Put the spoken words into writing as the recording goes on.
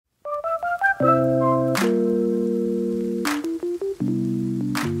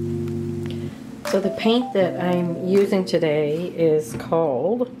So the paint that I'm using today is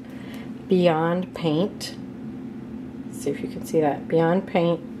called Beyond Paint. Let's see if you can see that. Beyond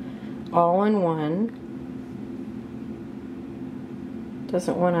Paint All-in-One.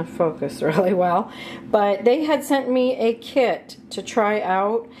 Doesn't want to focus really well, but they had sent me a kit to try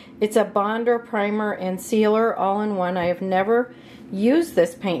out. It's a bonder, primer, and sealer all-in-one. I have never used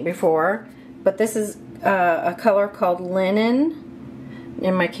this paint before, but this is a color called Linen,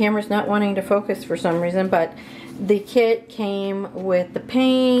 and my camera's not wanting to focus for some reason, but the kit came with the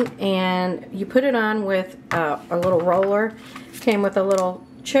paint, and you put it on with a little roller. Came with a little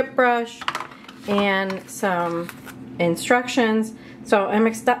chip brush and some instructions. So I'm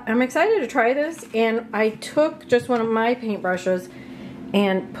excited to try this, and I took just one of my paintbrushes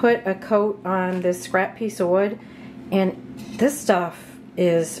and put a coat on this scrap piece of wood, and this stuff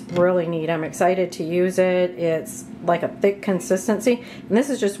is really neat. I'm excited to use it. It's like a thick consistency, and this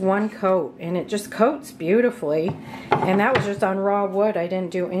is just one coat, and it just coats beautifully, and that was just on raw wood. I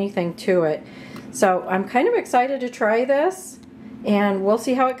didn't do anything to it. So I'm kind of excited to try this, and we'll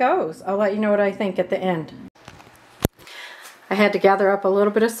see how it goes. I'll let you know what I think at the end. I had to gather up a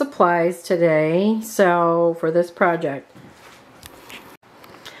little bit of supplies today, so for this project.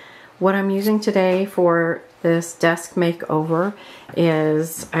 What I'm using today for this desk makeover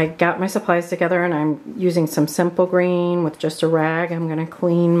is I got my supplies together, and I'm using some simple green with just a rag. I'm going to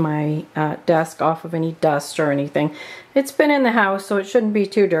clean my desk off of any dust or anything. It's been in the house, so it shouldn't be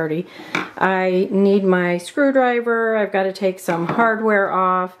too dirty. I need my screwdriver. I've got to take some hardware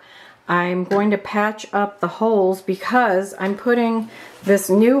off. I'm going to patch up the holes because I'm putting this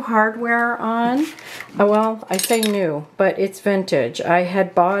new hardware on. Well, I say new, but it's vintage. I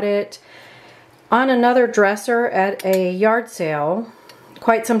had bought it on another dresser at a yard sale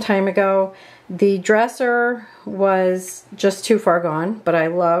quite some time ago. The dresser was just too far gone, but I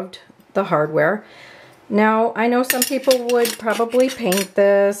loved the hardware. Now, I know some people would probably paint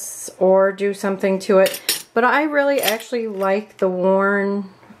this or do something to it, but I really actually like the worn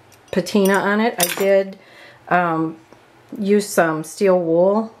patina on it. I did use some steel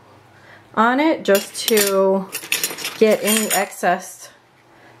wool on it just to get any excess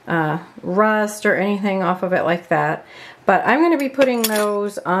rust or anything off of it like that. But I'm going to be putting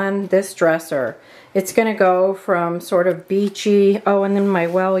those on this dresser. It's going to go from sort of beachy, oh, and then my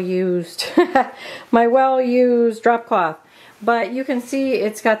well-used my well-used drop cloth. But you can see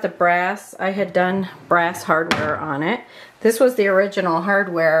it's got the brass. I had done brass hardware on it. This was the original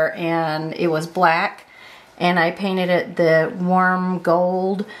hardware, and it was black, and I painted it the warm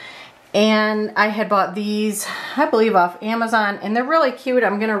gold. And I had bought these, I believe, off Amazon, and they're really cute.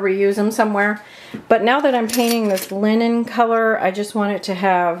 I'm going to reuse them somewhere. But now that I'm painting this linen color, I just want it to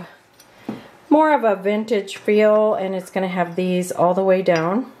have more of a vintage feel, and it's going to have these all the way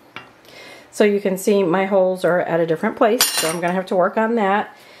down. So you can see my holes are at a different place, so I'm going to have to work on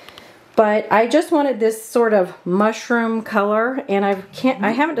that. But I just wanted this sort of mushroom color, and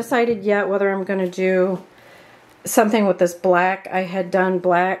I haven't decided yet whether I'm going to do something with this black. I had done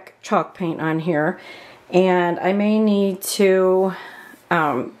black chalk paint on here, and I may need to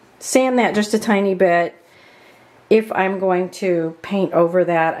sand that just a tiny bit if I'm going to paint over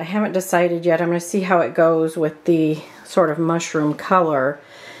that. I haven't decided yet. I'm going to see how it goes with the sort of mushroom color.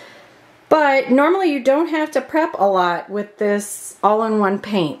 But normally you don't have to prep a lot with this all-in-one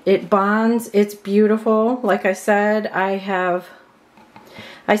paint. It bonds, it's beautiful. Like I said, I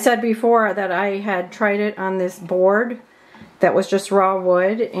said before that I had tried it on this board that was just raw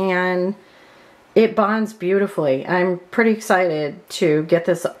wood, and it bonds beautifully. I'm pretty excited to get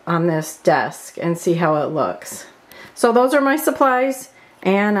this on this desk and see how it looks. So those are my supplies,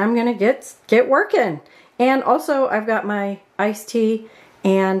 and I'm gonna get working. And also I've got my iced tea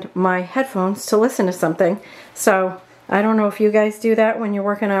and my headphones to listen to something. So I don't know if you guys do that when you're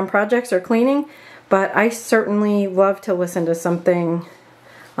working on projects or cleaning, but I certainly love to listen to something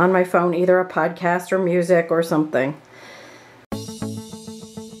on my phone, either a podcast or music or something.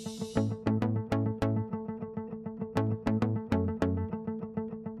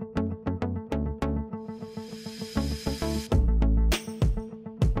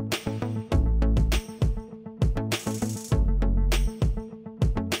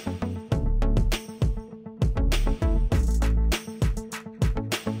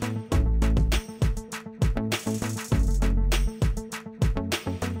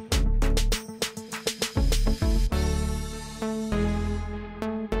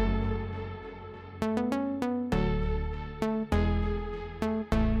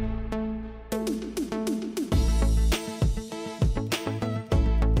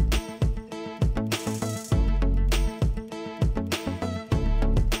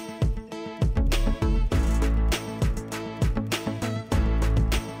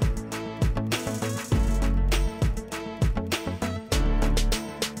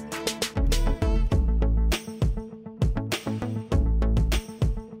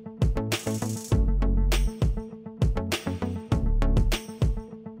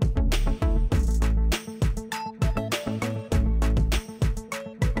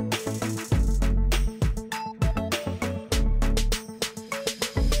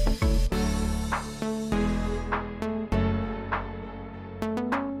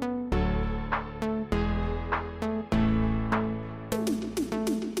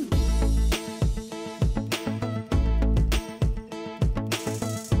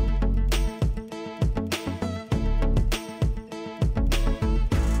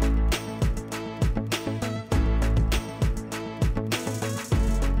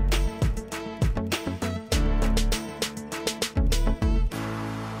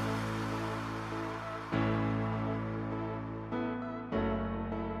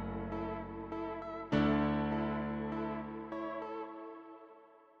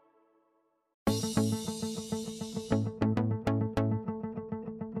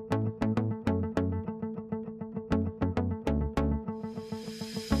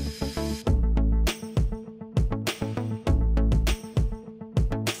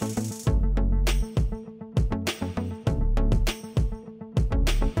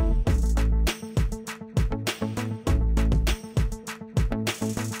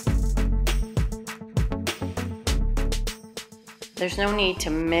 There's no need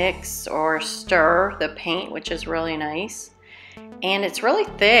to mix or stir the paint, which is really nice. And it's really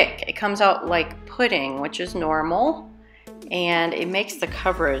thick. It comes out like pudding, which is normal. And it makes the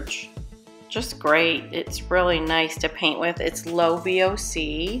coverage just great. It's really nice to paint with. It's low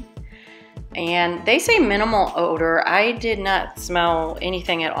VOC. And they say minimal odor. I did not smell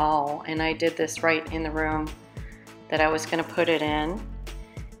anything at all. And I did this right in the room that I was going to put it in.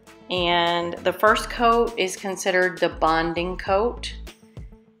 And the first coat is considered the bonding coat.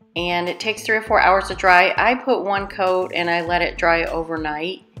 And it takes 3 or 4 hours to dry. I put 1 coat and I let it dry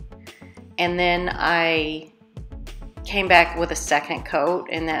overnight. And then I came back with a 2nd coat,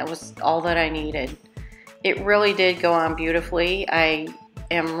 and that was all that I needed. It really did go on beautifully. I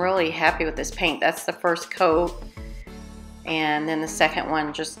am really happy with this paint. That's the first coat. And then the 2nd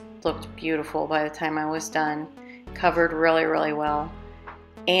one just looked beautiful by the time I was done. Covered really, really well.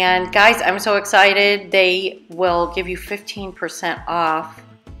 And guys, I'm so excited. They will give you 15% off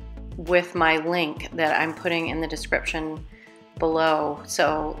with my link that I'm putting in the description below.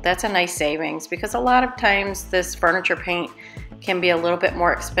 So that's a nice savings, because a lot of times this furniture paint can be a little bit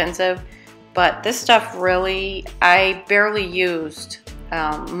more expensive, but this stuff really, I barely used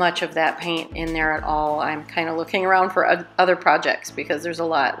much of that paint in there at all. I'm kind of looking around for other projects because there's a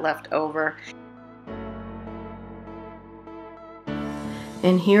lot left over.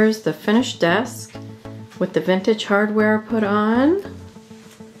 And here's the finished desk with the vintage hardware put on.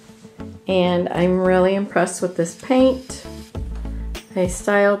 And I'm really impressed with this paint. I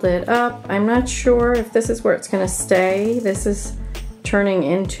styled it up. I'm not sure if this is where it's going to stay. This is turning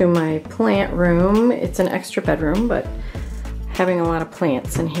into my plant room. It's an extra bedroom, but having a lot of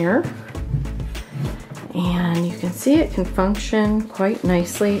plants in here. And you can see it can function quite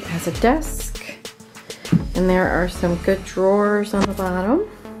nicely as a desk. And there are some good drawers on the bottom.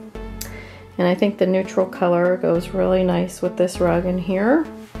 And I think the neutral color goes really nice with this rug in here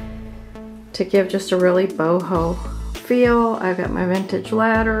to give just a really boho feel. I've got my vintage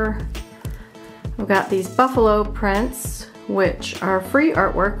ladder. I've got these buffalo prints, which are free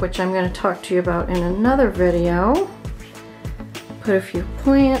artwork, which I'm going to talk to you about in another video. Put a few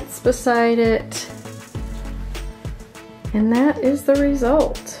plants beside it. And that is the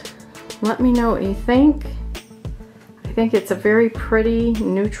result. Let me know what you think. I think it's a very pretty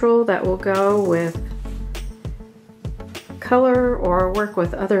neutral that will go with color or work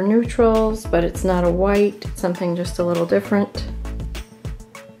with other neutrals, but it's not a white, it's something just a little different.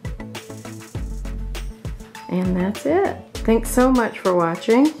 And that's it. Thanks so much for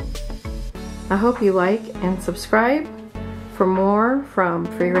watching. I hope you like and subscribe for more from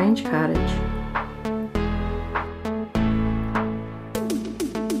Free Range Cottage.